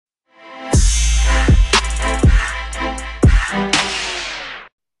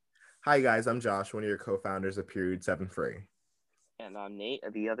Hi guys, I'm Josh, one of your co-founders of Period 7 Free. And I'm Nate,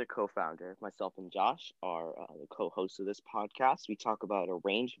 the other co founder. Myself and Josh are the co hosts of this podcast. We talk about a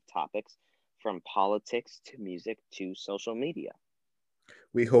range of topics from politics to music to social media.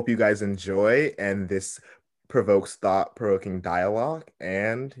 We hope you guys enjoy and this provokes thought-provoking dialogue.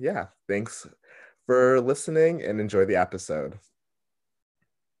 And yeah, thanks for listening and enjoy the episode.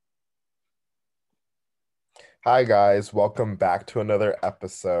 Hi guys, welcome back to another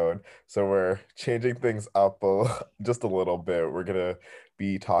episode. So we're changing things up just a little bit. We're gonna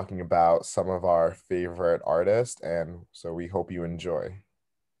be talking about some of our favorite artists, and so we hope you enjoy.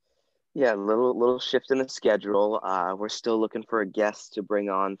 Yeah, little shift in the schedule. We're still looking for a guest to bring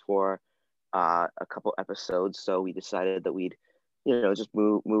on for a couple episodes. So we decided that we'd, just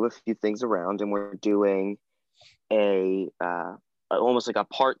move a few things around, and we're doing a almost like a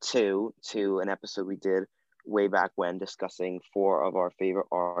part two to an episode we did way back when discussing four of our favorite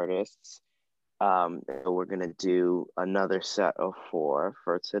artists. So we're gonna do another set of four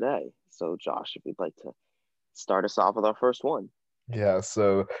for today. So Josh, if you'd like to start us off with our first one. Yeah,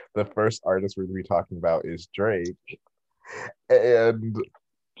 so the first artist we're gonna be talking about is Drake. And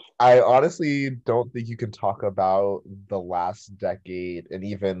I honestly don't think you can talk about the last decade and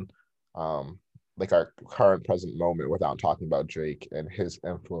even like our current present moment without talking about Drake and his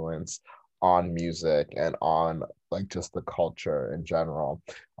influence on music and on like just the culture in general.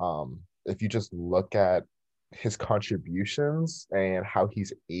 If you just look at his contributions and how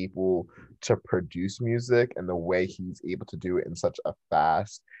he's able to produce music and the way he's able to do it in such a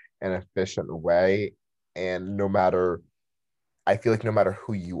fast and efficient way, and no matter I feel like no matter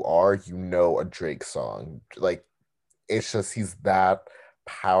who you are, you know a Drake song. Like it's just he's that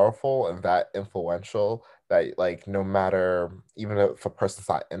powerful and that influential that like no matter even if a person's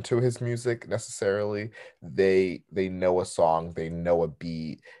not into his music necessarily, they know a song, they know a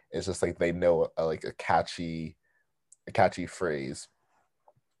beat. It's just like they know like a catchy phrase.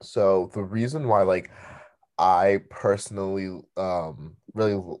 So the reason why like I personally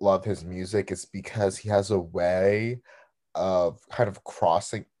really love his music is because he has a way of kind of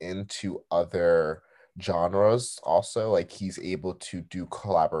crossing into other genres also. Like he's able to do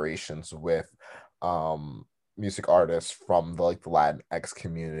collaborations with music artists from the like the Latinx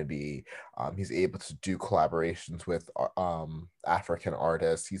community. He's able to do collaborations with African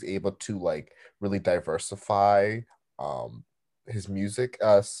artists. He's able to like really diversify um his music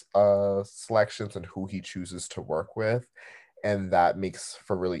selections and who he chooses to work with, and that makes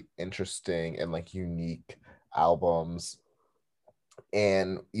for really interesting and like unique albums.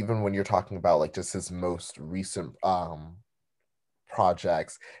 And even when you're talking about like just his most recent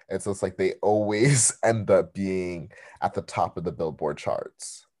projects, it's just like they always end up being at the top of the Billboard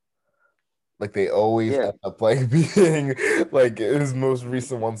charts. Like they always Yeah, end up like being like his most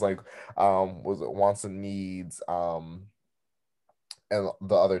recent ones, like was it Wants and Needs, and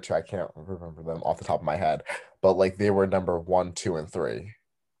the other two I can't remember them off the top of my head, but like they were number one, two, and three.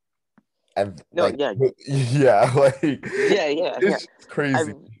 And no, like yeah, yeah, like yeah. it's I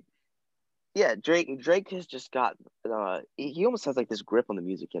crazy. Yeah, Drake has just got he almost has like this grip on the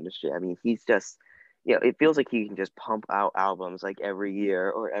music industry. I mean, he's just it feels like he can just pump out albums like every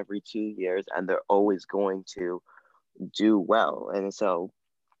year or every 2 years, and they're always going to do well. And so,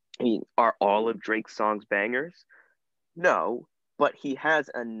 I mean, are all of Drake's songs bangers? No, but he has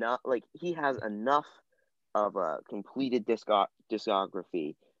enough of a completed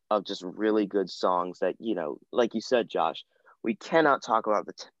discography of just really good songs that, like you said, Josh, we cannot talk about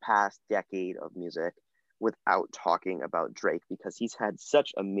the past decade of music without talking about Drake because he's had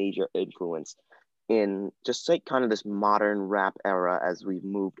such a major influence in just like kind of this modern rap era as we've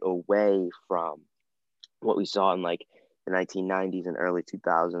moved away from what we saw in like the 1990s and early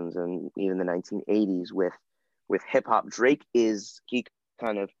 2000s and even the 1980s with hip hop. Drake is he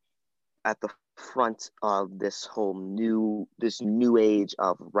kind of at the front of this new age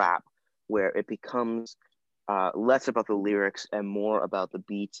of rap where it becomes less about the lyrics and more about the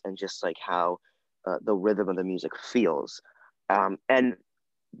beats and just like how the rhythm of the music feels. And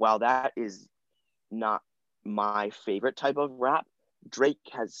while that is not my favorite type of rap, Drake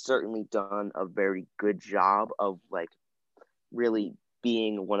has certainly done a very good job of like really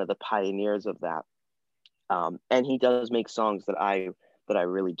being one of the pioneers of that. And he does make songs that I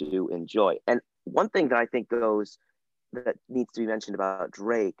really do enjoy. And one thing that I think goes that needs to be mentioned about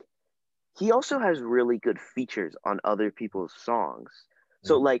Drake, he also has really good features on other people's songs.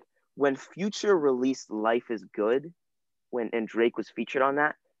 So like when Future released Life is Good, when and Drake was featured on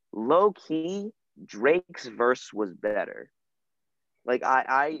that, low key, Drake's verse was better. Like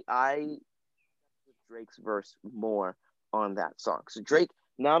I Drake's verse more on that song. So Drake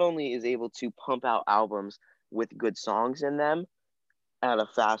not only is able to pump out albums with good songs in them at a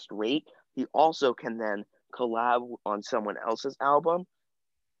fast rate, he also can then collab on someone else's album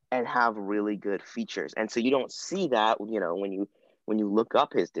and have really good features. And so you don't see that, when you look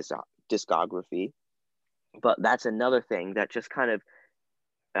up his discography. But that's another thing that just kind of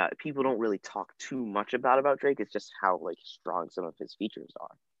people don't really talk too much about Drake. It's just how like strong some of his features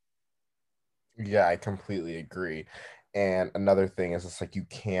are. Yeah, I completely agree. And another thing is it's like you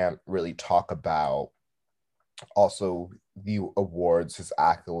can't really talk about also the awards, his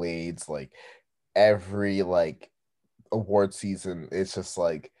accolades, like every like award season, it's just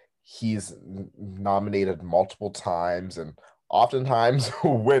like he's nominated multiple times and oftentimes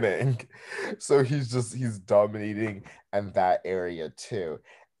winning. So he's dominating in that area too.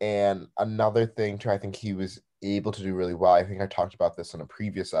 And another thing too, I think he was able to do really well. I think I talked about this in a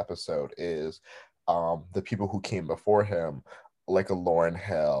previous episode, is the people who came before him, like a Lauryn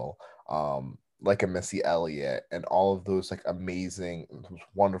Hill, like a Missy Elliott, and all of those like amazing,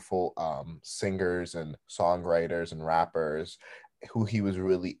 wonderful singers and songwriters and rappers who he was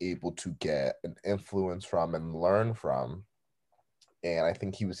really able to get an influence from and learn from. And I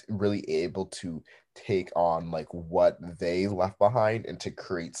think he was really able to take on like what they left behind and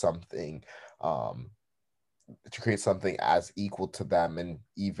um to create something as equal to them, and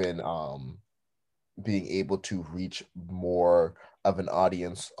even being able to reach more of an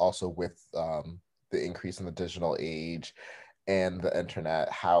audience also with the increase in the digital age and the internet,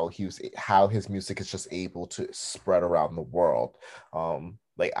 how his music is just able to spread around the world.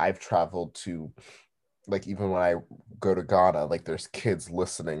 Like I've traveled to, like even when I go to Ghana, like there's kids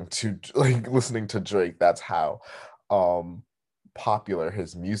listening to Drake. That's how popular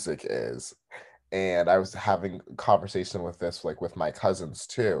his music is. And I was having a conversation with this like with my cousins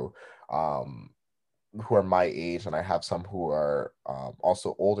too, who are my age, and I have some who are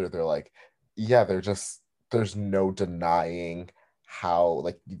also older. They're like, yeah, there's no denying how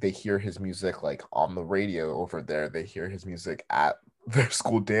like they hear his music like on the radio over there. They hear his music at their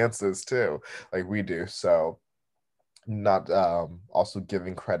school dances too, like we do. So not also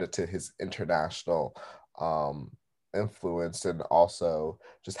giving credit to his international um influence, and also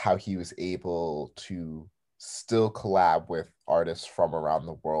just how he was able to still collab with artists from around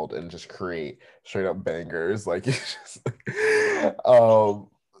the world and just create straight up bangers. Like it's just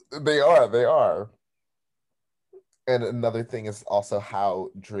they are. And another thing is also how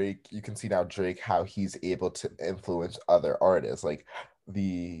Drake, you can see now Drake, how he's able to influence other artists. Like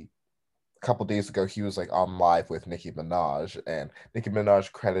the couple days ago, he was like on live with Nicki Minaj, and Nicki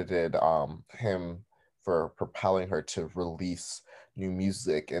Minaj credited him for propelling her to release new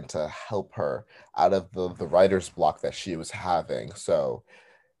music and to help her out of the writer's block that she was having. So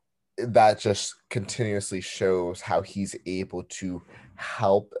that just continuously shows how he's able to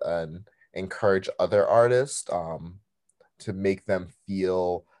help and encourage other artists, to make them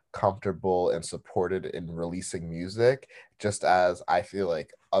feel comfortable and supported in releasing music, just as I feel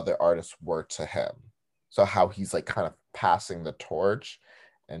like other artists were to him. So how he's like kind of passing the torch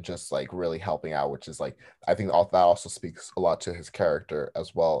and just like really helping out, which is like I think all that also speaks a lot to his character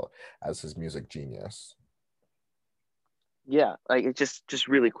as well as his music genius. Yeah, like it just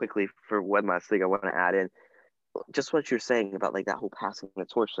really quickly for one last thing I want to add in, just what you're saying about like that whole passing the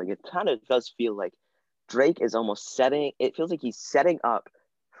torch. Like it kind of does feel like Drake is almost setting. It feels like he's setting up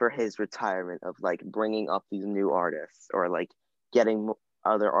for his retirement of like bringing up these new artists or like getting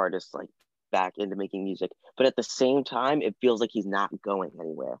other artists like back into making music. But at the same time, it feels like he's not going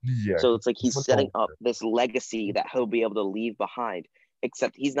anywhere. Yeah, So it's like it's he's like setting up this legacy that he'll be able to leave behind.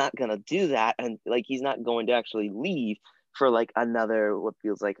 Except he's not gonna do that, and like he's not going to actually leave for like another what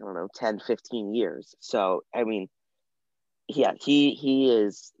feels like I don't know 10, 15 years. So I mean, yeah, he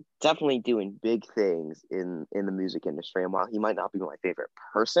is definitely doing big things in the music industry. And while he might not be my favorite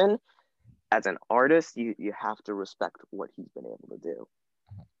person, as an artist, you have to respect what he's been able to do.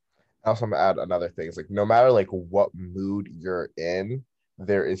 I also want to add another thing. It's like no matter like what mood you're in,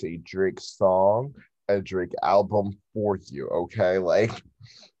 there is a Drake song, a Drake album for you. Okay, like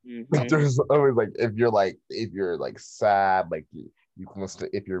Mm-hmm. there's always if you're like sad, like you can listen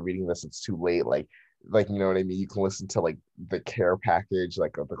to, if you're reading this, it's too late. Like you know what I mean. You can listen to like the Care package,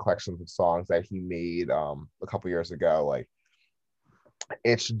 like the collections of songs that he made a couple years ago. Like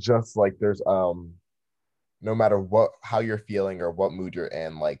it's just like there's no matter what how you're feeling or what mood you're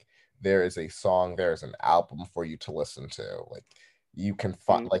in, like there is a song, there's an album for you to listen to. Like you can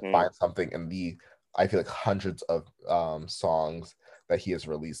Mm-hmm. find something in the I feel like hundreds of songs that he has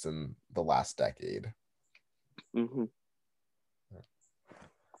released in the last decade. Mm-hmm.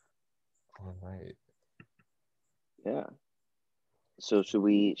 All right. Yeah. So should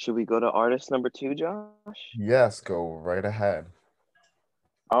we go to artist number two, Josh? Yes, go right ahead.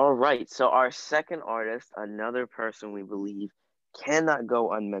 All right. So our second artist, another person we believe cannot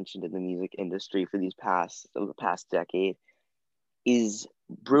go unmentioned in the music industry for the past decade, is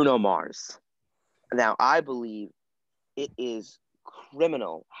Bruno Mars. Now, I believe it is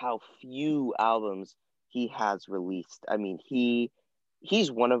criminal how few albums he has released. I mean,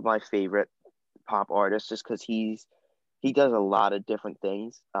 he's one of my favorite pop artists just because he does a lot of different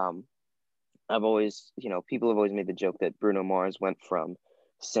things. I've always, people have always made the joke that Bruno Mars went from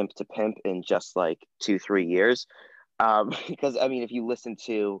simp to pimp in just like 2, 3 years. Because I mean, if you listen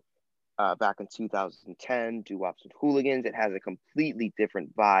to back in 2010, Doo Wops and Hooligans, it has a completely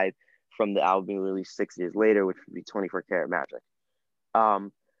different vibe from the album he released 6 years later, which would be 24 Karat Magic.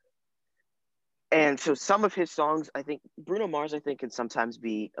 Um, and so some of his songs, I think Bruno Mars, I think, can sometimes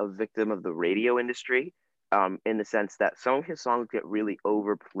be a victim of the radio industry, in the sense that some of his songs get really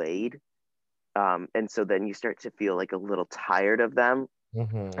overplayed. And so then you start to feel like a little tired of them. I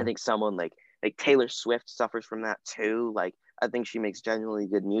Mm-hmm. think someone like Taylor Swift suffers from that too. Like I think she makes genuinely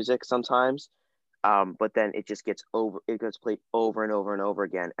good music sometimes. But then it gets played over and over and over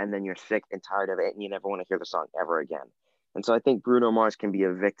again, and then you're sick and tired of it, and you never want to hear the song ever again. And so I think Bruno Mars can be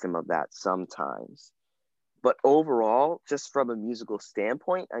a victim of that sometimes. But overall, just from a musical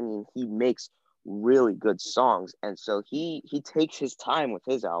standpoint, I mean, he makes really good songs, and so he takes his time with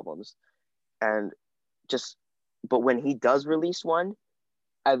his albums, and just but when he does release one,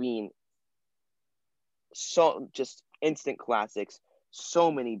 I mean, so just instant classics,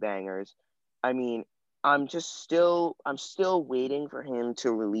 so many bangers. I mean, I'm still waiting for him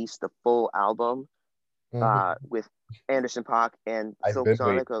to release the full album Mm-hmm. with Anderson .Paak and I've Silk been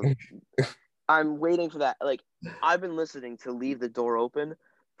waiting. Sonic. I'm waiting for that. Like I've been listening to Leave the Door Open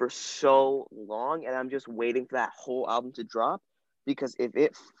for so long, and I'm just waiting for that whole album to drop, because if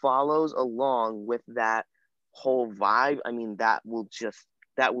it follows along with that whole vibe, I mean that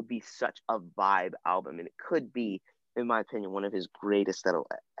would be such a vibe album, and it could be, in my opinion, one of his greatest that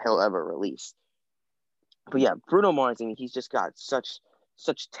he'll ever release. But yeah, Bruno Mars, I mean, he's just got such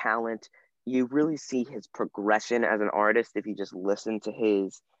talent. You really see his progression as an artist if you just listen to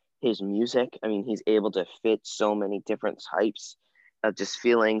his music. I mean, he's able to fit so many different types of just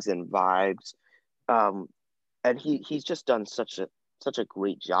feelings and vibes. Um, and he's just done such a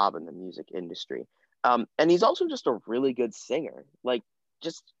great job in the music industry. And he's also just a really good singer. Like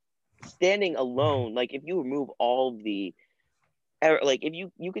just standing alone, like if you remove all the like if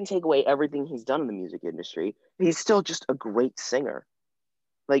you can take away everything he's done in the music industry, he's still just a great singer.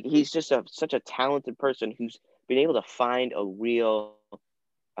 Like he's just such a talented person who's been able to find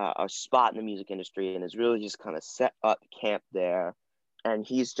a spot in the music industry and has really just kind of set up camp there. And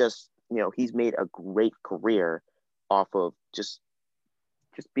he's just, he's made a great career off of just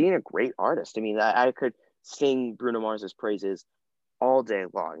being a great artist. I mean, I could sing Bruno Mars's praises all day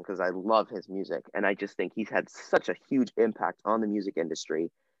long because I love his music, and I just think he's had such a huge impact on the music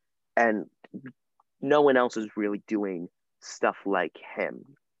industry, and no one else is really doing stuff like him.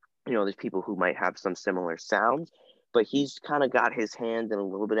 There's people who might have some similar sounds, but he's kind of got his hand in a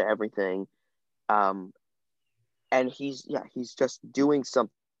little bit of everything. Um, and he's just doing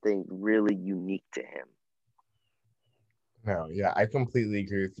something really unique to him. No, yeah, I completely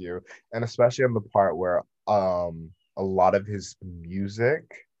agree with you. And especially on the part where a lot of his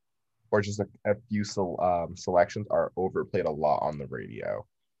music or just a few selections are overplayed a lot on the radio.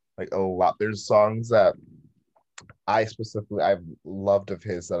 Like a lot. There's songs that I've loved of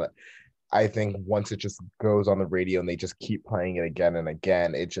his that I think once it just goes on the radio and they just keep playing it again and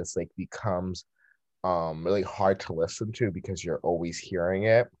again, it just like becomes really hard to listen to because you're always hearing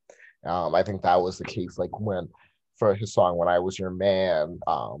it. I think that was the case like when for his song When I Was Your Man,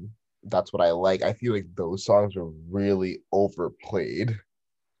 That's What I Like. I feel like those songs are really overplayed.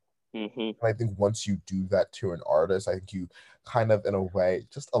 Mm-hmm. And I think once you do that to an artist, I think you kind of, in a way,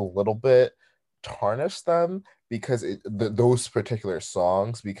 just a little bit tarnish them because those particular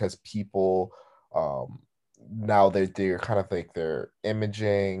songs, because people now they're kind of like their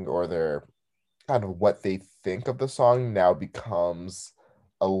imaging or their kind of what they think of the song now becomes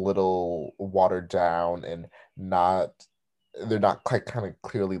a little watered down and not they're not quite kind of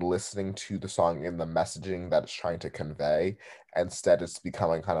clearly listening to the song in the messaging that it's trying to convey. Instead, it's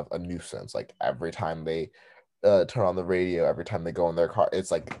becoming kind of a nuisance. Like every time they turn on the radio, every time they go in their car,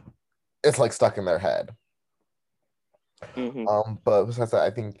 it's like stuck in their head. Mm-hmm. But besides that,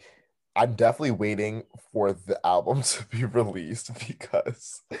 I think I'm definitely waiting for the album to be released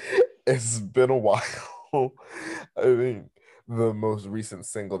because it's been a while. I mean, the most recent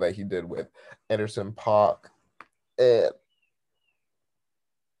single that he did with Anderson .Paak, it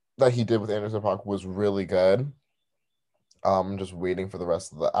that he did with Anderson .Paak was really good. Just waiting for the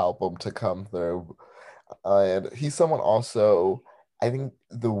rest of the album to come through. And he's someone also, I think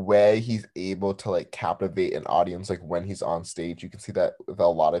the way he's able to like captivate an audience, like when he's on stage, you can see that with a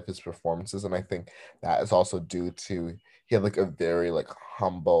lot of his performances. And I think that is also due to he had like a very like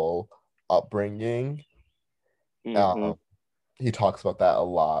humble upbringing. Mm-hmm. Um, he talks about that a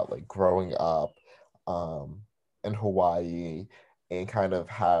lot, like growing up um, in Hawaii and kind of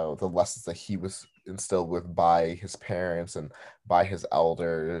how the lessons that he was instilled with by his parents and by his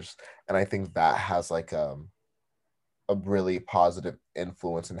elders. And I think that has like a really positive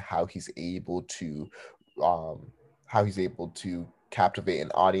influence in um, how he's able to captivate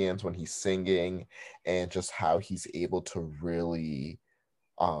an audience when he's singing and just how he's able to really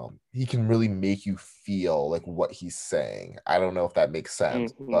he can really make you feel like what he's saying. I don't know if that makes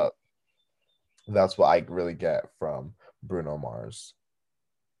sense, Mm-hmm. but that's what I really get from Bruno Mars.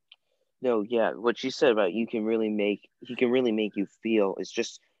 No, yeah, what you said about he can really make you feel is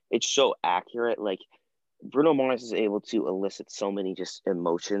just it's so accurate. Like Bruno Mars is able to elicit so many just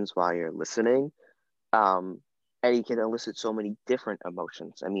emotions while you're listening. Um, and he can elicit so many different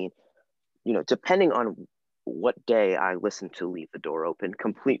emotions. I mean, depending on what day I listen to Leave the Door Open,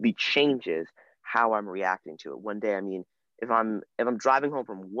 completely changes how I'm reacting to it. One day, I mean, if I'm driving home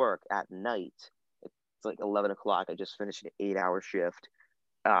from work at night, it's like 11 o'clock. I just finished an 8-hour shift.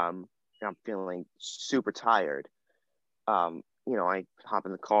 And I'm feeling super tired. I hop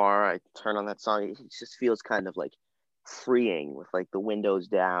in the car, I turn on that song. It just feels kind of like freeing with like the windows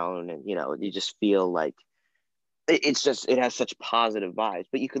down, and you just feel like it has such positive vibes.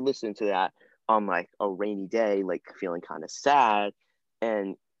 But you could listen to that on like a rainy day, like feeling kind of sad,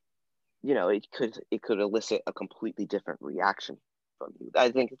 and it could elicit a completely different reaction from you. I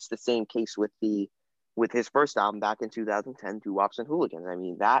think it's the same case with his first album back in 2010, Doo Wops and Hooligans. I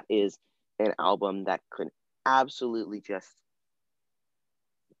mean, that is an album that could absolutely just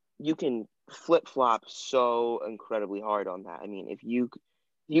you can flip flop so incredibly hard on that. I mean, if you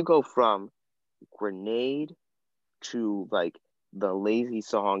go from Grenade to like the Lazy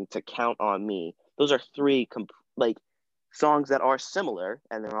Song to Count on Me, those are three like songs that are similar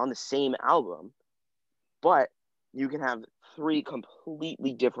and they're on the same album, but you can have three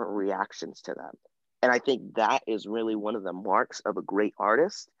completely different reactions to them. And I think that is really one of the marks of a great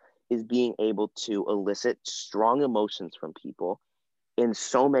artist is being able to elicit strong emotions from people in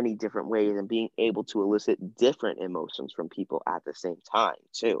so many different ways and being able to elicit different emotions from people at the same time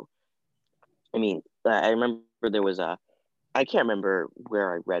too. I mean, I remember there was a I can't remember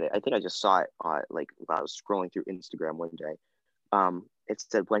where I read it. I think I just saw it like while I was scrolling through Instagram one day. It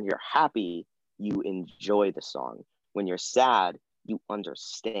said when you're happy, you enjoy the song. When you're sad, you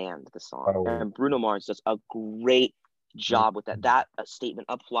understand the song. Oh, And Bruno Mars does a great job with that. That statement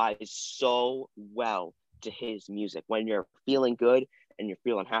applies so well to his music. When you're feeling good and you're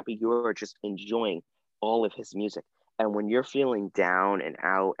feeling happy, you're just enjoying all of his music. And when you're feeling down and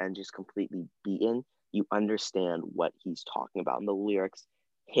out and just completely beaten, you understand what he's talking about. And the lyrics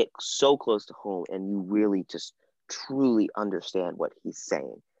hit so close to home, and you really just truly understand what he's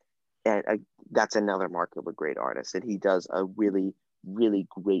saying. And that's another mark of a great artist. And he does a really, really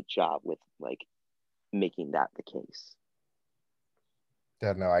great job with like making that the case.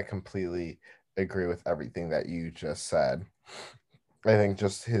 yeah, no, I completely agree with everything that you just said. I think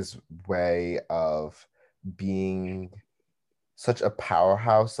just his way of being such a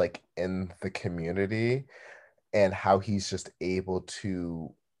powerhouse, like in the community, and how he's just able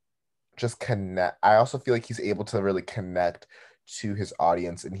to just connect. I also feel like he's able to really connect to his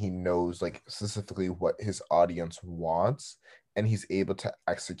audience and he knows like specifically what his audience wants and he's able to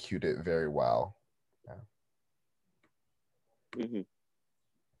execute it very well. Yeah. Mm-hmm.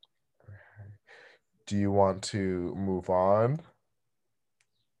 Do you want to move on?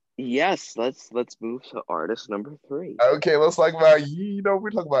 Yes, let's move to artist number three. Okay, let's talk about we're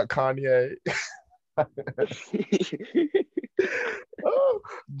talking about Kanye. Oh,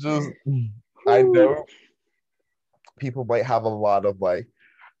 just I know people might have a lot of like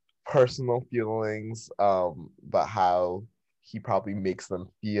personal feelings but how he probably makes them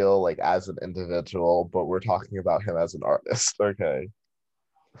feel like as an individual, but we're talking about him as an artist. Okay.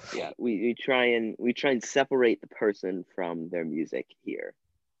 Yeah, we try and separate the person from their music here.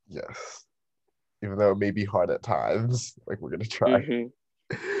 Yes, even though it may be hard at times, like we're gonna try.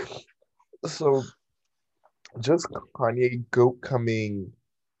 Mm-hmm. So just Kanye Goat coming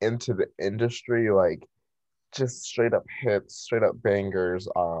into the industry, like just straight up hits, straight up bangers.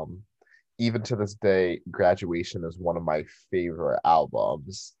 Even to this day, Graduation is one of my favorite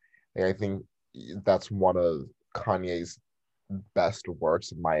albums. And I think that's one of Kanye's best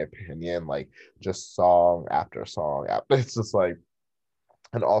works in my opinion, like just song after song after. It's just like,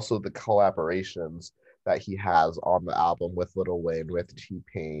 and also the collaborations that he has on the album with Lil Wayne, with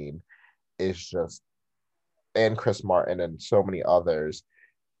T-Pain is just, and Chris Martin and so many others,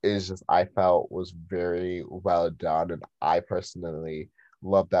 is just, I felt was very well done, and I personally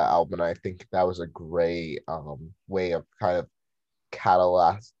love that album. And I think that was a great way of kind of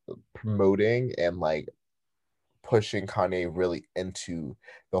catalyst promoting and like pushing Kanye really into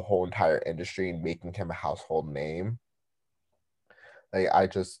the whole entire industry and making him a household name. Like I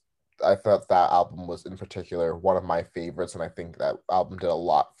thought that album was in particular one of my favorites, and I think that album did a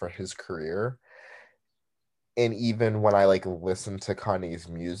lot for his career. And even when I like listen to Kanye's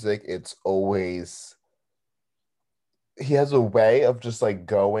music, it's always, he has a way of just like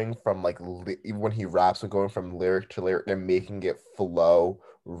going from like even when he raps and going from lyric to lyric and making it flow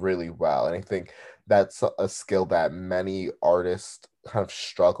really well. And I think that's a skill that many artists kind of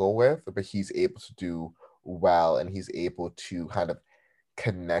struggle with, but he's able to do well, and he's able to kind of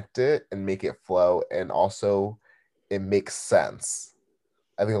connect it and make it flow, and also it makes sense.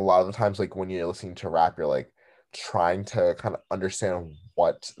 I think a lot of the times, like when you're listening to rap, you're like trying to kind of understand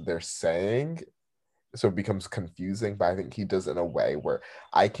what they're saying, so it becomes confusing. But I think he does it in a way where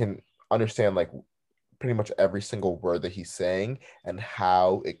I can understand like pretty much every single word that he's saying and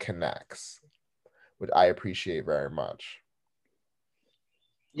how it connects, which I appreciate very much.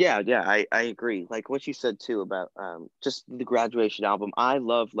 Yeah, I agree. Like what you said too about just the Graduation album. I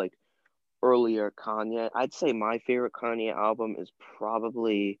love like earlier Kanye. I'd say my favorite Kanye album is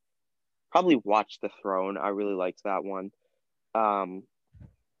probably Watch the Throne. I really liked that one. Um,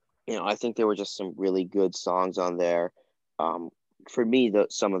 I think there were just some really good songs on there. Um, for me,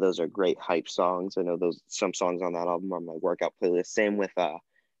 some of those are great hype songs. I know those some songs on that album are on my workout playlist. Same with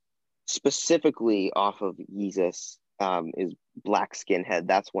specifically off of Yeezus, is Black Skinhead.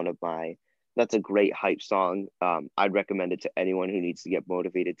 That's a great hype song. I'd recommend it to anyone who needs to get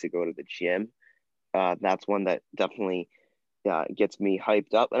motivated to go to the gym. That's one that definitely gets me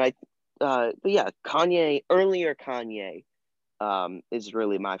hyped up. But yeah, earlier Kanye, is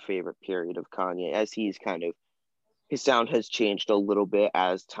really my favorite period of Kanye, as he's kind of, his sound has changed a little bit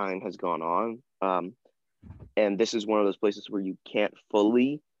as time has gone on. And this is one of those places where you can't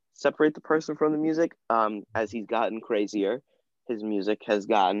fully separate the person from the music. As he's gotten crazier, his music has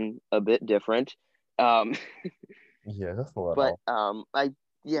gotten a bit different. Um, Yeah, that's a but little.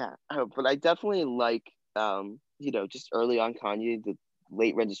 but I definitely like, just early on Kanye, the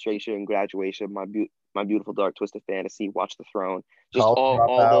Late Registration and Graduation, My Beautiful Dark Twisted Fantasy, Watch the Throne, just College all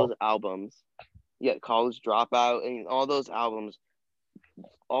Dropout. those albums. Yeah, College Dropout, and all those albums,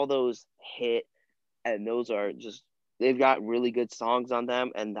 all those hit, and those are just, they've got really good songs on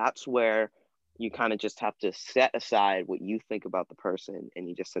them, and that's where you kind of just have to set aside what you think about the person, and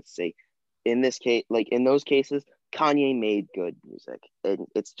you just have to say, in this case, like in those cases, Kanye made good music, and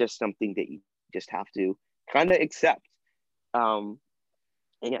it's just something that you just have to kind of accept. Um,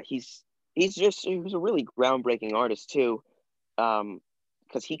 and yeah, he was a really groundbreaking artist too,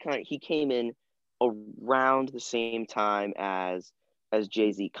 because he came in around the same time as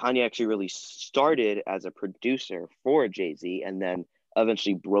Jay Z. Kanye actually really started as a producer for Jay Z, and then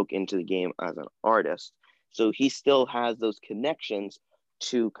eventually broke into the game as an artist. So he still has those connections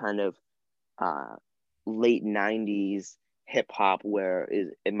to kind of uh, late '90s hip hop, where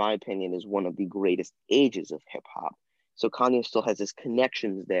is, in my opinion, is one of the greatest ages of hip hop. So Kanye still has his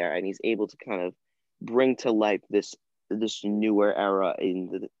connections there, and he's able to kind of bring to life this newer era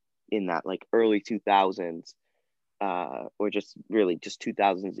in that like early 2000s, or just really just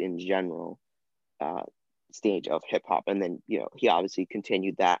 2000s in general, uh, stage of hip hop. And then he obviously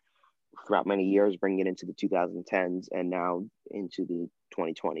continued that throughout many years, bringing it into the 2010s and now into the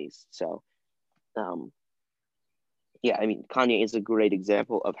 2020s. So um, yeah, I mean, Kanye is a great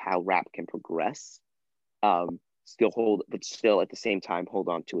example of how rap can progress, but still at the same time hold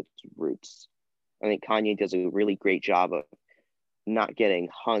on to its roots. I think Kanye does a really great job of not getting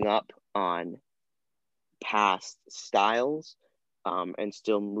hung up on past styles, and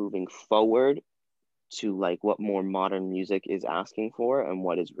still moving forward to like what more modern music is asking for and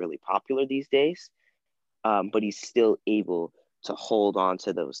what is really popular these days. But he's still able to hold on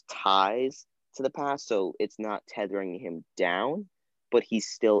to those ties to the past, so it's not tethering him down, but he's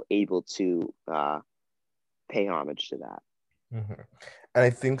still able to pay homage to that. Mhm. And I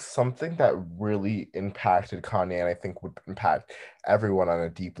think something that really impacted Kanye, and I think would impact everyone on a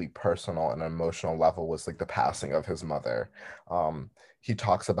deeply personal and emotional level, was like the passing of his mother. He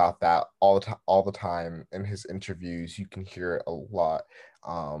talks about that all the time in his interviews. You can hear it a lot.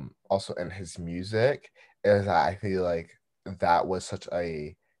 Also in his music, is that I feel like that was such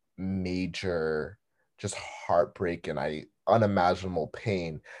a major just heartbreak and unimaginable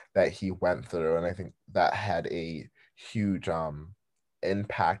pain that he went through. And I think that had a huge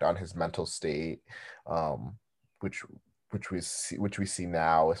impact on his mental state, um, which which we see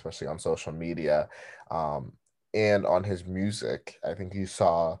now, especially on social media, um, and on his music. I think you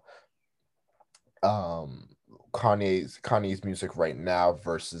saw um Kanye's music right now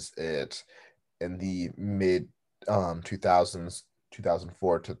versus it in the mid 2000s,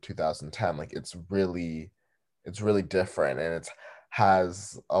 2004 to 2010. Like it's really different, and it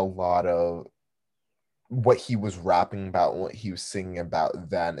has a lot of what he was rapping about and what he was singing about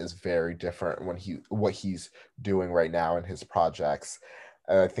then is very different when he what he's doing right now in his projects.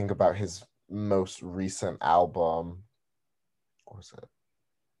 And I think about his most recent album, what was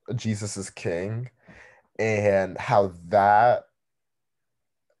it, Jesus is King, and how that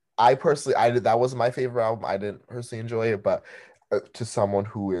I personally, I did, that was my favorite album. I didn't personally enjoy it, but to someone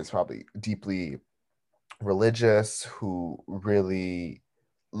who is probably deeply religious, who really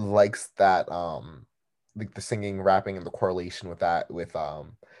likes that, like the singing, rapping, and the correlation with that, with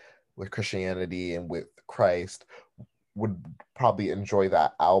Christianity and with Christ, would probably enjoy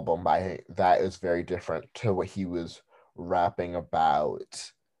that album. By that is very different to what he was rapping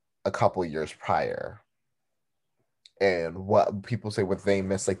about a couple years prior, and what people say what they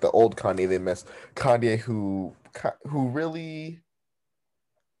miss, like the old Kanye, they miss Kanye who really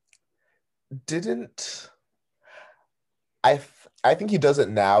didn't. I think he does it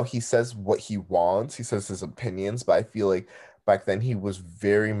now. He says what he wants. He says his opinions, but I feel like back then he was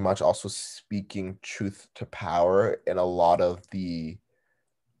very much also speaking truth to power in a lot of the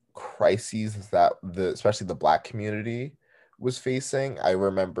crises that the especially the Black community was facing. I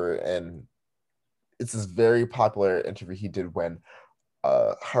remember, and it's this very popular interview he did when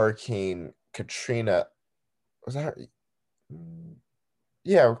Hurricane Katrina, was that her?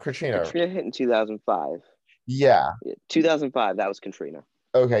 Yeah, Katrina. Katrina hit in 2005. Yeah. Yeah, 2005, that was Katrina.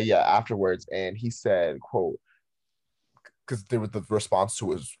 Okay, yeah, afterwards. And he said, quote, because there was the response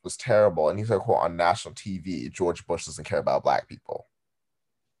to it was terrible. And he said, quote, on national TV, George Bush doesn't care about Black people.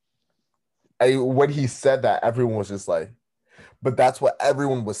 When he said that, everyone was just like, but that's what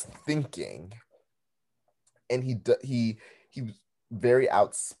everyone was thinking. And he was very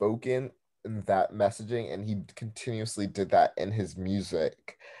outspoken in that messaging, and he continuously did that in his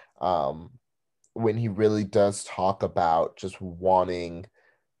music. When he really does talk about just wanting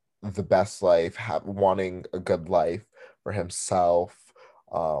the best life, wanting a good life for himself,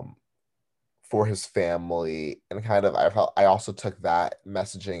 um, for his family, and kind of I also took that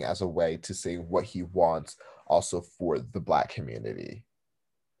messaging as a way to say what he wants also for the Black community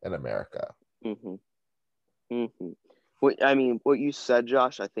in America. Mm-hmm. Mm-hmm. What you said,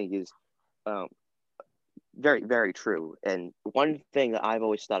 Josh, I think is um, very, very true. And one thing that I've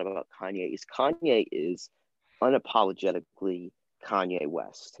always thought about Kanye is unapologetically Kanye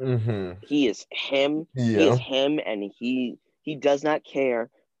West. Mm-hmm. He is him. He is Yeah. him, and he does not care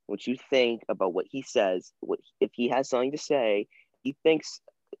what you think about what he says. What if he has something to say? He thinks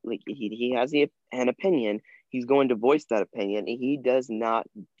like he has an opinion. He's going to voice that opinion, and he does not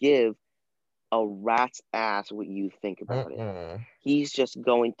give a rat's ass what you think about it. Mm-mm. He's just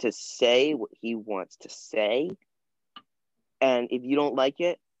going to say what he wants to say, and if you don't like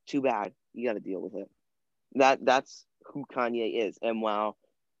it, too bad. You got to deal with it. That's who Kanye is, and while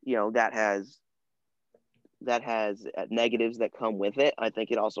that has negatives that come with it, I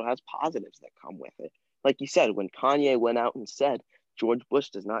think it also has positives that come with it. Like you said, when Kanye went out and said George Bush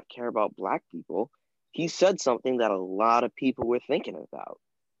does not care about Black people, he said something that a lot of people were thinking about.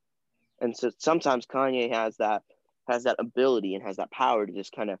 And so sometimes Kanye has that ability and has that power to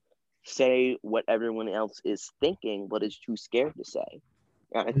just kind of say what everyone else is thinking, but is too scared to say.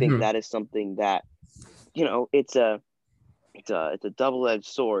 And I think Mm-hmm. that is something that it's a double edged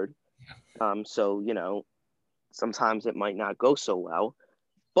sword. So sometimes it might not go so well,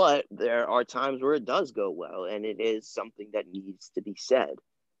 but there are times where it does go well, and it is something that needs to be said.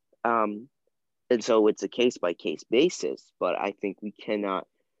 Um, and so it's a case by case basis. But I think we cannot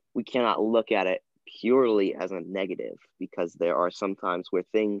look at it purely as a negative, because there are some times where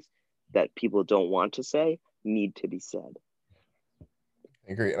things that people don't want to say need to be said.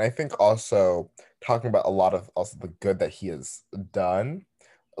 I agree. And I think also talking about a lot of also the good that he has done,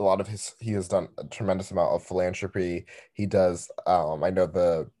 a lot of he has done a tremendous amount of philanthropy. He does I know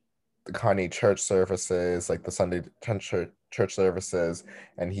the Kanye church services, like the Sunday church services,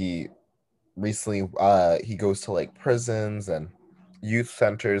 and he recently he goes to like prisons and youth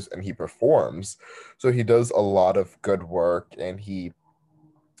centers and he performs. So he does a lot of good work, and he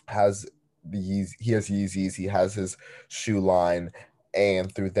has he has Yeezys, he has his shoe line,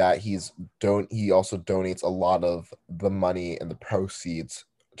 and through that he also donates a lot of the money and the proceeds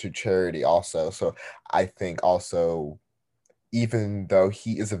to charity also. So I think also, even though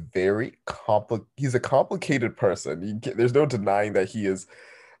he is a he's a complicated person. There's no denying that he is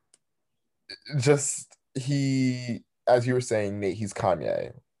just he, as you were saying, Nate, he's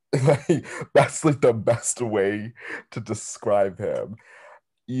Kanye. Like, that's like the best way to describe him.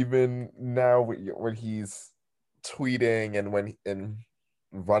 Even now, when he's tweeting and and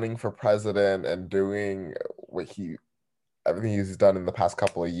running for president and doing everything he's done in the past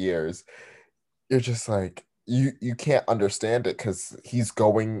couple of years, you're just like, you can't understand it because he's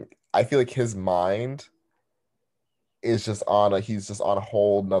going. I feel like his mind is just he's just on a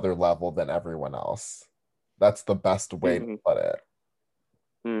whole nother level than everyone else. That's the best way to Mm-hmm. put it.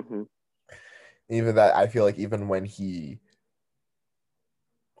 Mm-hmm. Even that, I feel like even when he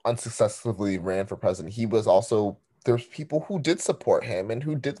unsuccessfully ran for president, he was also there's people who did support him and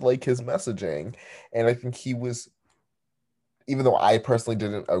who did like his messaging. And I think he was, even though I personally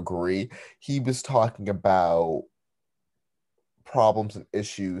didn't agree, he was talking about problems and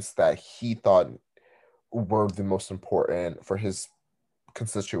issues that he thought were the most important for his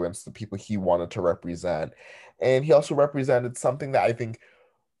constituents, the people he wanted to represent. And he also represented something that I think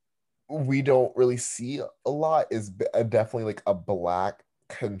we don't really see a lot, is definitely like a black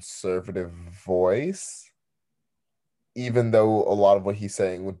conservative voice, even though a lot of what he's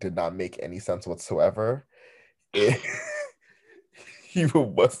saying did not make any sense whatsoever. It, he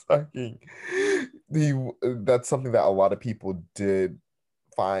was talking that's something that a lot of people did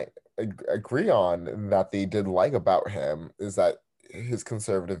find agree on, that they did like about him, is that his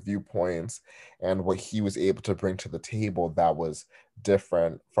conservative viewpoints and what he was able to bring to the table that was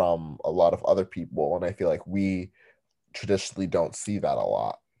different from a lot of other people. And I feel like we traditionally don't see that a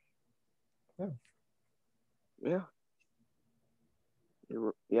lot. Yeah.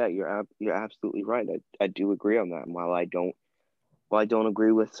 Yeah. You're absolutely right. I do agree on that. And while I don't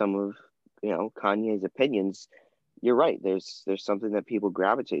agree with some of Kanye's opinions, you're right. There's something that people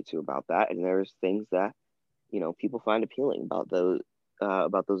gravitate to about that, and there's things that people find appealing about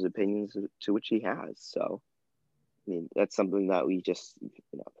those opinions to which he has. So I mean, that's something that we just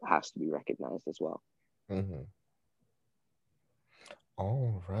has to be recognized as well. Mm-hmm.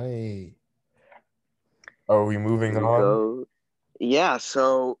 All right. Are we moving Here we on? go. Yeah.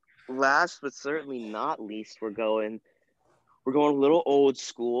 So last but certainly not least, we're going a little old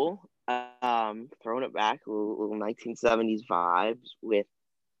school. Throwing it back, a little 1970s vibes with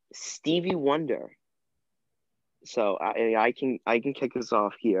Stevie Wonder. So I can kick us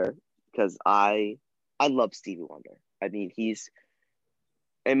off here because I love Stevie Wonder. I mean, he's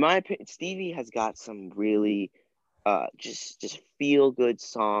in my opinion, Stevie has got some really just feel good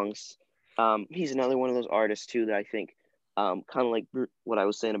songs. He's another one of those artists too that I think kind of like what I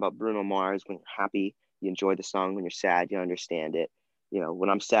was saying about Bruno Mars. When you're happy, you enjoy the song. When you're sad, you understand it. When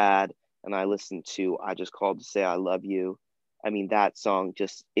I'm sad and I listen to "I Just Called to Say I Love You," I mean that song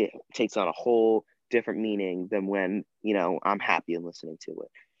just it takes on a whole different meaning than when I'm happy and listening to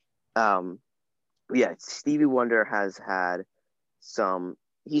it. Yeah, Stevie Wonder has had some.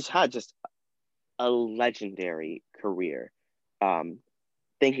 He's had just a legendary career. Um,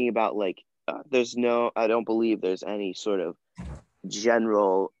 Thinking about like, I don't believe there's any sort of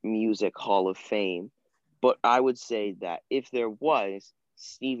general music Hall of Fame, but I would say that if there was,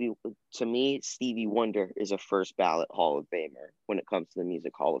 to me, Stevie Wonder is a first ballot Hall of Famer when it comes to the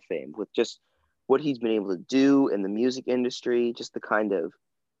Music Hall of Fame, with just what he's been able to do in the music industry, just the kind of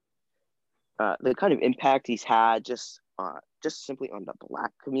impact he's had, just simply on the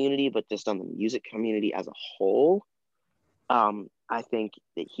Black community, but just on the music community as a whole. I think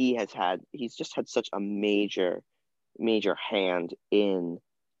that he's just had such a major hand in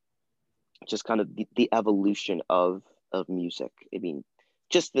just kind of the evolution of music. I mean,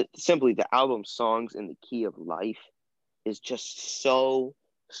 just simply the album "Songs in the Key of Life" is just so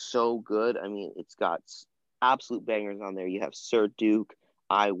good. I mean, it's got absolute bangers on there. You have Sir Duke,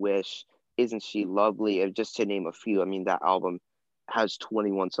 "I Wish," "Isn't She Lovely," and just to name a few. I mean, that album has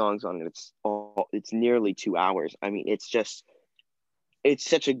 21 songs on it. It's nearly 2 hours. I mean, it's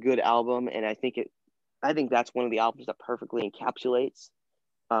such a good album, and I think that's one of the albums that perfectly encapsulates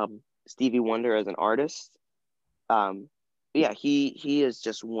Stevie Wonder as an artist. Um, yeah, he is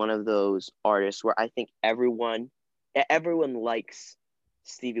just one of those artists where I think everyone likes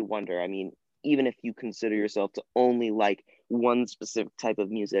Stevie Wonder. I mean, even if you consider yourself to only like one specific type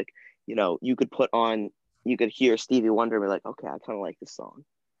of music, you could hear Stevie Wonder and be like, okay, I kind of like this song.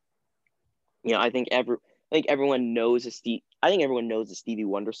 I think everyone knows I think everyone knows the Stevie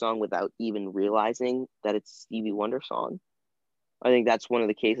Wonder song without even realizing that it's a Stevie Wonder song. I think that's one of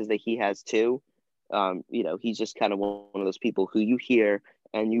the cases that he has too. He's just kind of one of those people who you hear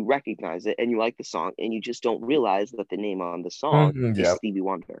and you recognize it and you like the song and you just don't realize that the name on the song Mhm, is yeah. Stevie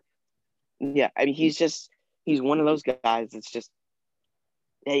Wonder. Yeah, I mean he's one of those guys that's just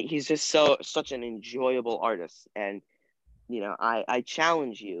he's just such an enjoyable artist. And I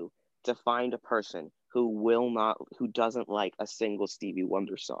challenge you to find a person who doesn't like a single Stevie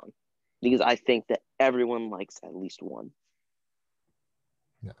Wonder song, because I think that everyone likes at least one.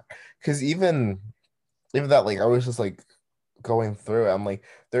 Yeah. Because even that, like I was just like going through it, I'm like,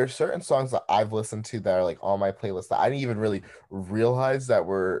 there are certain songs that I've listened to that are like on my playlist that I didn't even really realize that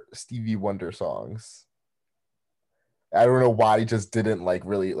were Stevie Wonder songs. I don't know why it just didn't like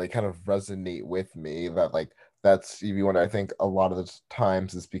really like kind of resonate with me that like that's Stevie Wonder. I think a lot of the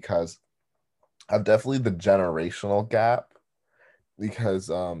times is because of definitely the generational gap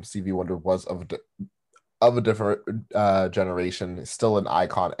because Stevie Wonder was of a different generation, still an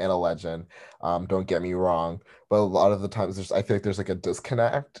icon and a legend. Don't get me wrong, but a lot of the times I feel like there's like a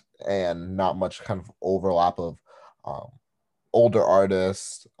disconnect and not much kind of overlap of um, older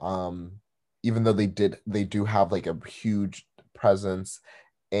artists. Even though they do have like a huge presence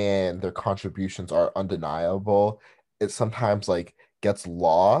and their contributions are undeniable, it sometimes like gets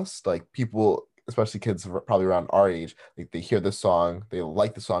lost. Like people, especially kids probably around our age, like they hear the song, they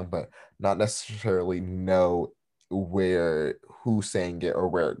like the song, but not necessarily know who sang it or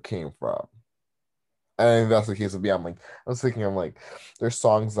where it came from. And I think that's the case with me. I'm like, there's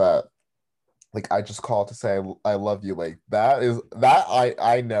songs that like I just call to say I love you. Like that is that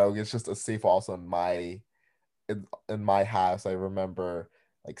I know it's just a safe also in my house. I remember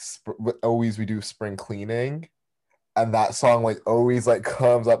like always we do spring cleaning, and that song like always like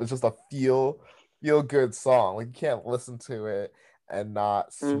comes up. It's just a feel good song. Like you can't listen to it and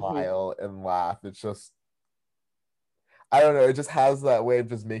not Mm-hmm. smile and laugh. It's just I don't know. It just has that way of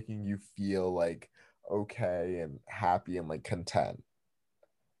just making you feel like okay and happy and like content.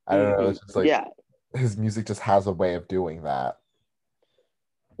 I don't know. Mm-hmm. It's just like Yeah. his music just has a way of doing that.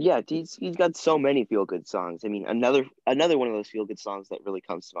 Yeah, he's got so many feel good songs. I mean, another one of those feel good songs that really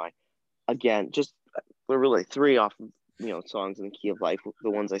comes to mind. Again, just we're really three off of, songs in the key of life. The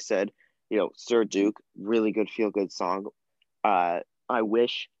ones I said, Sir Duke, really good feel good song. I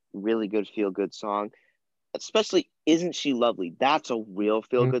Wish, really good feel good song. Especially Isn't She Lovely? That's a real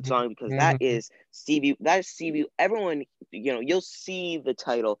feel good Mhm, song because that mhm. is Stevie. That is Stevie. Everyone, you'll see the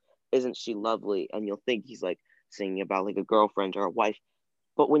title Isn't She Lovely, and you'll think he's like singing about like a girlfriend or a wife.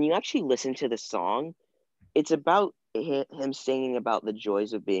 But when you actually listen to the song, it's about him singing about the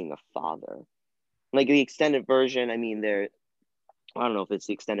joys of being a father. Like the extended version, I mean, I don't know if it's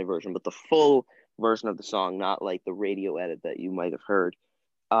the extended version, but the full version of the song, not like the radio edit that you might have heard.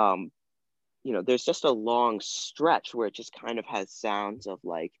 Um, there's just a long stretch where it just kind of has sounds of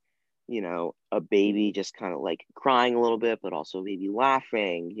like, a baby just kind of like crying a little bit, but also maybe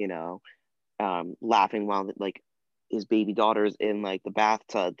laughing, laughing while like his baby daughter's in like the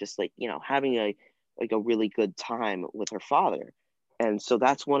bathtub, just like, having a really good time with her father. And so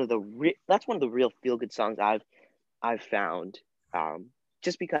that's one of the real feel good songs I've found,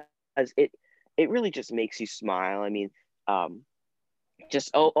 just because it really just makes you smile. I mean, um,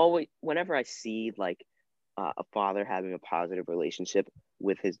 just always whenever I see like a father having a positive relationship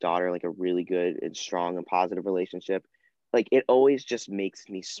with his daughter, like a really good and strong and positive relationship, like it always just makes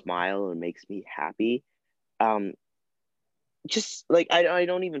me smile and makes me happy. Um, just like I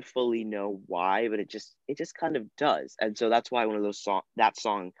don't even fully know why, but it just kind of does. And so that's why one of those that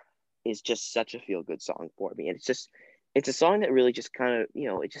song is just such a feel good song for me. And it's a song that really just kind of,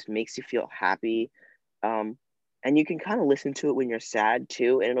 it just makes you feel happy. Um, and you can kind of listen to it when you're sad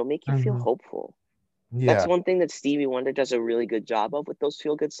too, and it'll make you feel Mhm. hopeful. That's Yeah. one thing that Stevie Wonder does a really good job of with those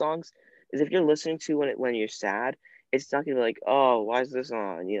feel good songs, is if you're listening to when you're sad, it's not gonna be like, oh, why is this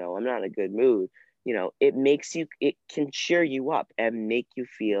on? I'm not in a good mood. It can cheer you up and make you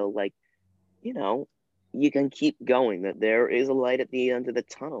feel like, you know, you can keep going, that there is a light at the end of the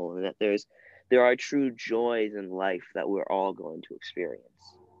tunnel, and that there are true joys in life that we're all going to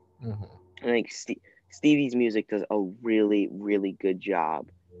experience. Mhm. I think Stevie's music does a really, really good job,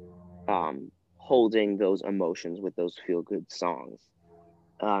 holding those emotions with those feel good songs.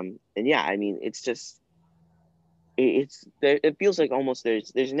 And yeah, I mean, it's just it's there. It feels like almost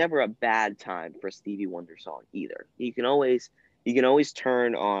there's never a bad time for a Stevie Wonder song either. You can always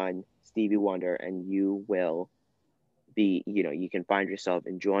turn on Stevie Wonder and you will you can find yourself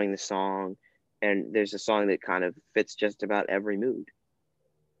enjoying the song, and there's a song that kind of fits just about every mood.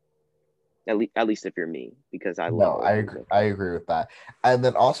 At least if you're me, because I love No, old music. I agree with that. And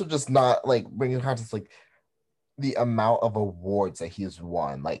then also just not like bringing context like the amount of awards that he's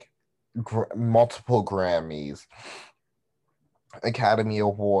won, like multiple Grammys, Academy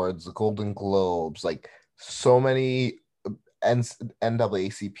Awards, Golden Globes, like so many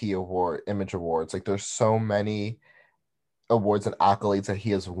NAACP award, Image Awards. Like there's so many awards and accolades that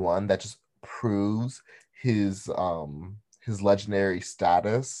he has won that just proves his legendary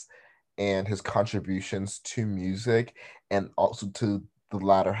status and his contributions to music and also to the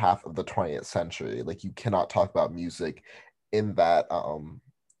latter half of the 20th century. Like you cannot talk about music in that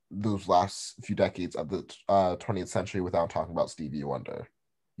those last few decades of the 20th century without talking about Stevie Wonder.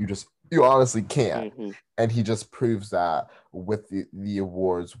 You honestly can't. Hmm. And he just proves that with the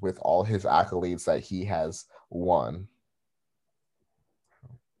awards, with all his accolades that he has won.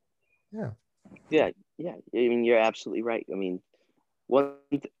 Yeah. Yeah, yeah. I mean, you're absolutely right. I mean,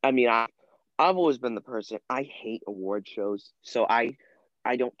 I've always been the person. I hate award shows, so I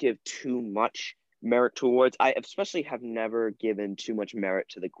don't give too much merit to awards. I especially have never given too much merit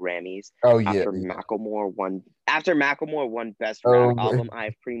to the Grammys Oh yeah. after Yeah. Macklemore won Best Rap Oh Album. I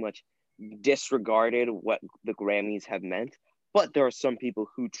have pretty much disregarded what the Grammys have meant. But there are some people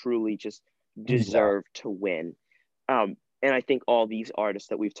who truly just yeah. deserve to win. And I think all these artists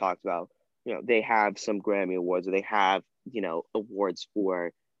that we've talked about, they have some Grammy awards, or they have, awards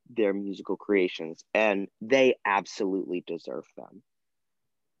for their musical creations, and they absolutely deserve them.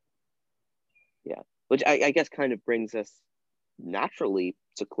 Yeah. Which I guess kind of brings us naturally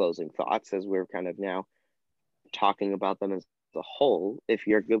to closing thoughts, as we're kind of now talking about them as a whole. If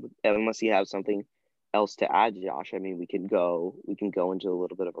you're good unless you have something else to add, Josh, I mean, we can go into a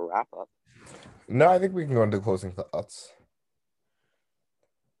little bit of a wrap up. No, I think we can go into closing thoughts.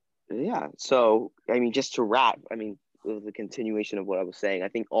 Yeah. So, I mean, just to wrap, I mean, the continuation of what I was saying, I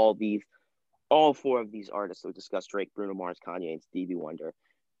think all four of these artists that we discussed, Drake, Bruno Mars, Kanye, and Stevie Wonder,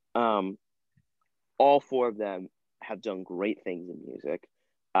 um, all four of them have done great things in music.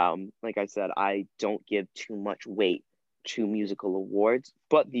 Like I said, I don't give too much weight to musical awards,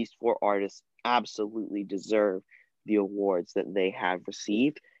 but these four artists absolutely deserve the awards that they have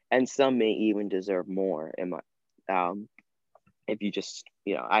received, and some may even deserve more. If you just,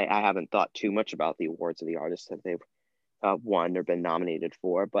 I haven't thought too much about the awards of the artists that they've won or been nominated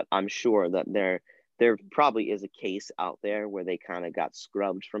for, but I'm sure that there probably is a case out there where they kind of got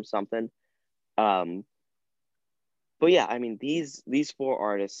scrubbed from something. Um, but yeah, I mean, these four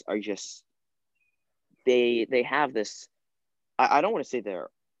artists are just, they have this. I don't want to say they're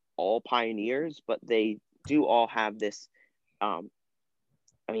all pioneers, but they do all have this. Um,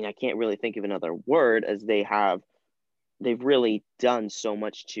 I mean, I can't really think of another word, as they've really done so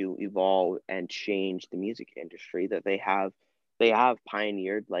much to evolve and change the music industry, that they have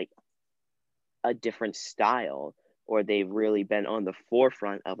pioneered like a different style, or they've really been on the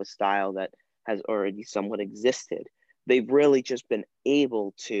forefront of a style that has already somewhat existed. They've really just been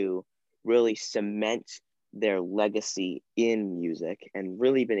able to really cement their legacy in music, and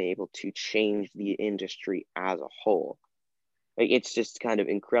really been able to change the industry as a whole. Like, it's just kind of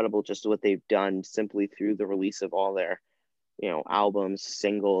incredible just what they've done simply through the release of all their, albums,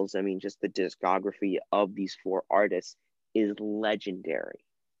 singles. I mean, just the discography of these four artists is legendary.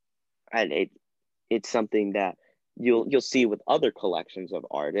 And it's something that you'll see with other collections of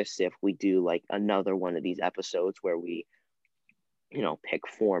artists, if we do like another one of these episodes where we, pick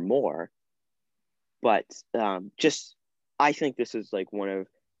four more. But just, I think this is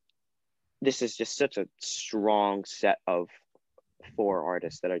just such a strong set of four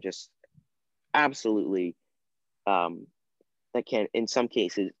artists that are just absolutely, um, that can, in some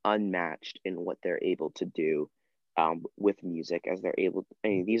cases, unmatched in what they're able to do, with music, as they're able. I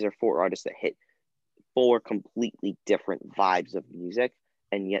mean, these are four artists that hit four completely different vibes of music,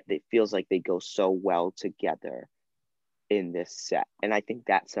 and yet it feels like they go so well together in this set. And I think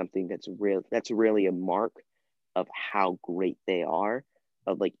that's something that's really a mark of how great they are.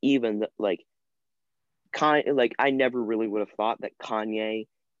 Of like, even like I never really would have thought that Kanye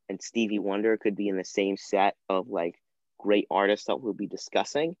and Stevie Wonder could be in the same set of like great artists that we'll be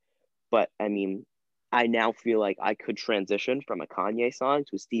discussing. But I mean, I now feel like I could transition from a Kanye song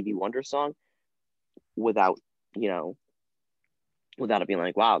to a Stevie Wonder song without, you know, without it being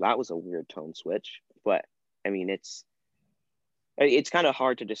like, wow, that was a weird tone switch. But I mean, it's kind of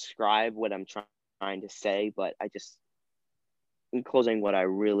hard to describe what I'm trying to say. But I just, in closing, what I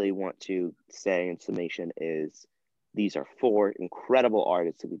really want to say in summation is, these are four incredible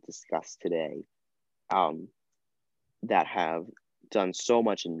artists that we discussed today, um, that have done so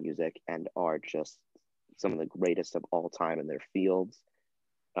much in music and are just some of the greatest of all time in their fields.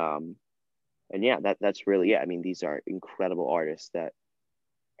 Um, And yeah, that's really, yeah, I mean, these are incredible artists that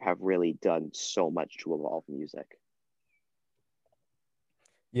have really done so much to evolve music.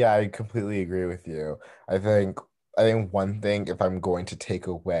 Yeah, I completely agree with you. I think I think one thing if I'm going to take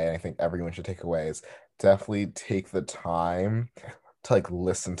away, and I think everyone should take away is definitely take the time to like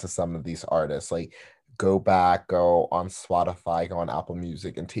listen to some of these artists. Like go back, go on Spotify, go on Apple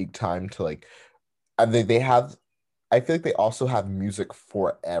Music and take time to like they have I feel like they also have music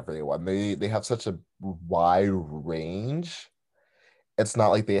for everyone. They have such a wide range. It's not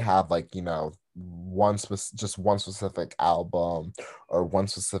like they have like, just one specific album or one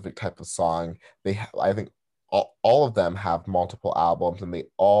specific type of song. I think all of them have multiple albums and they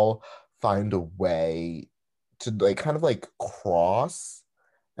all find a way to like kind of like cross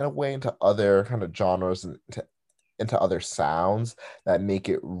in a way into other kind of genres and into other sounds that make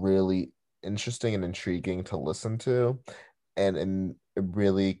it really interesting and intriguing to listen to. And it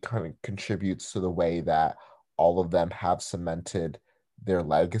really kind of contributes to the way that all of them have cemented their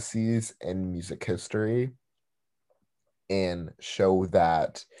legacies in music history and show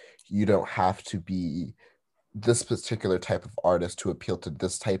that you don't have to be this particular type of artist to appeal to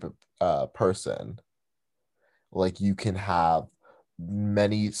this type of person. Like you can have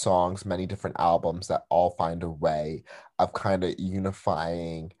many songs, many different albums that all find a way of kind of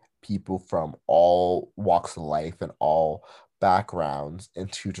unifying people from all walks of life and all backgrounds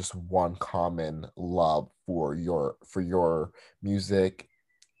into just one common love for your music.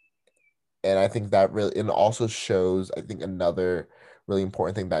 And I think that really and also shows, I think another really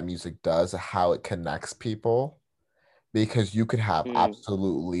important thing that music does, how it connects people because you could have Mm,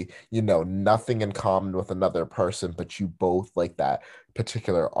 absolutely, nothing in common with another person, but you both like that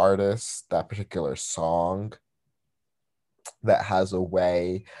particular artist, that particular song that has a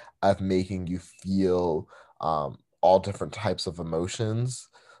way of making you feel all different types of emotions,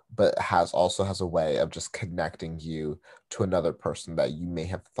 but has a way of just connecting you to another person that you may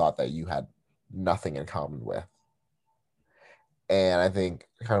have thought that you had nothing in common with. And I think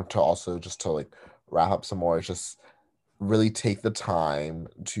kind of to also just to like wrap up some more, is just really take the time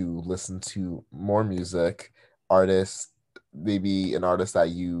to listen to more music, artists, maybe an artist that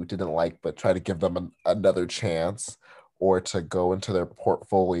you didn't like, but try to give them another chance, or to go into their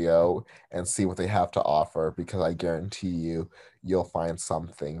portfolio and see what they have to offer, because I guarantee you, you'll find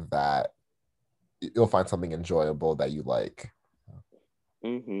something that you'll find something enjoyable that you like.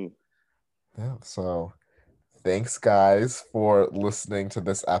 mm-hmm. Yeah, so thanks, guys, for listening to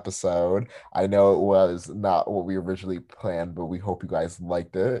this episode. I know it was not what we originally planned, but we hope you guys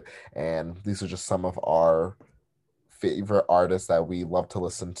liked it. And these are just some of our favorite artists that we love to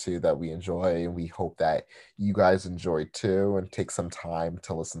listen to, that we enjoy. And we hope that you guys enjoy too and take some time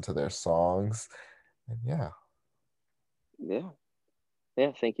to listen to their songs. And yeah, Yeah.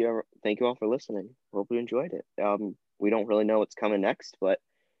 Yeah, thank you all for listening. Hope you enjoyed it. We don't really know what's coming next, but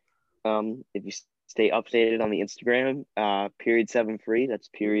if you stay updated on the Instagram, period 7 free, that's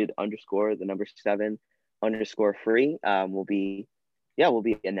period underscore the number 7 underscore free. We'll be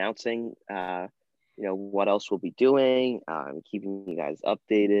announcing, what else we'll be doing, keeping you guys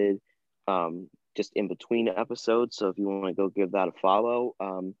updated, just in between episodes. So if you want to go give that a follow,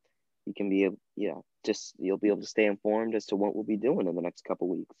 you can be, just you'll be able to stay informed as to what we'll be doing in the next couple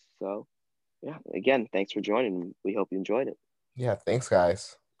weeks. So yeah, again, thanks for joining. We hope you enjoyed it. yeah, thanks,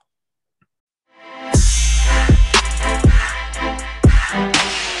 guys.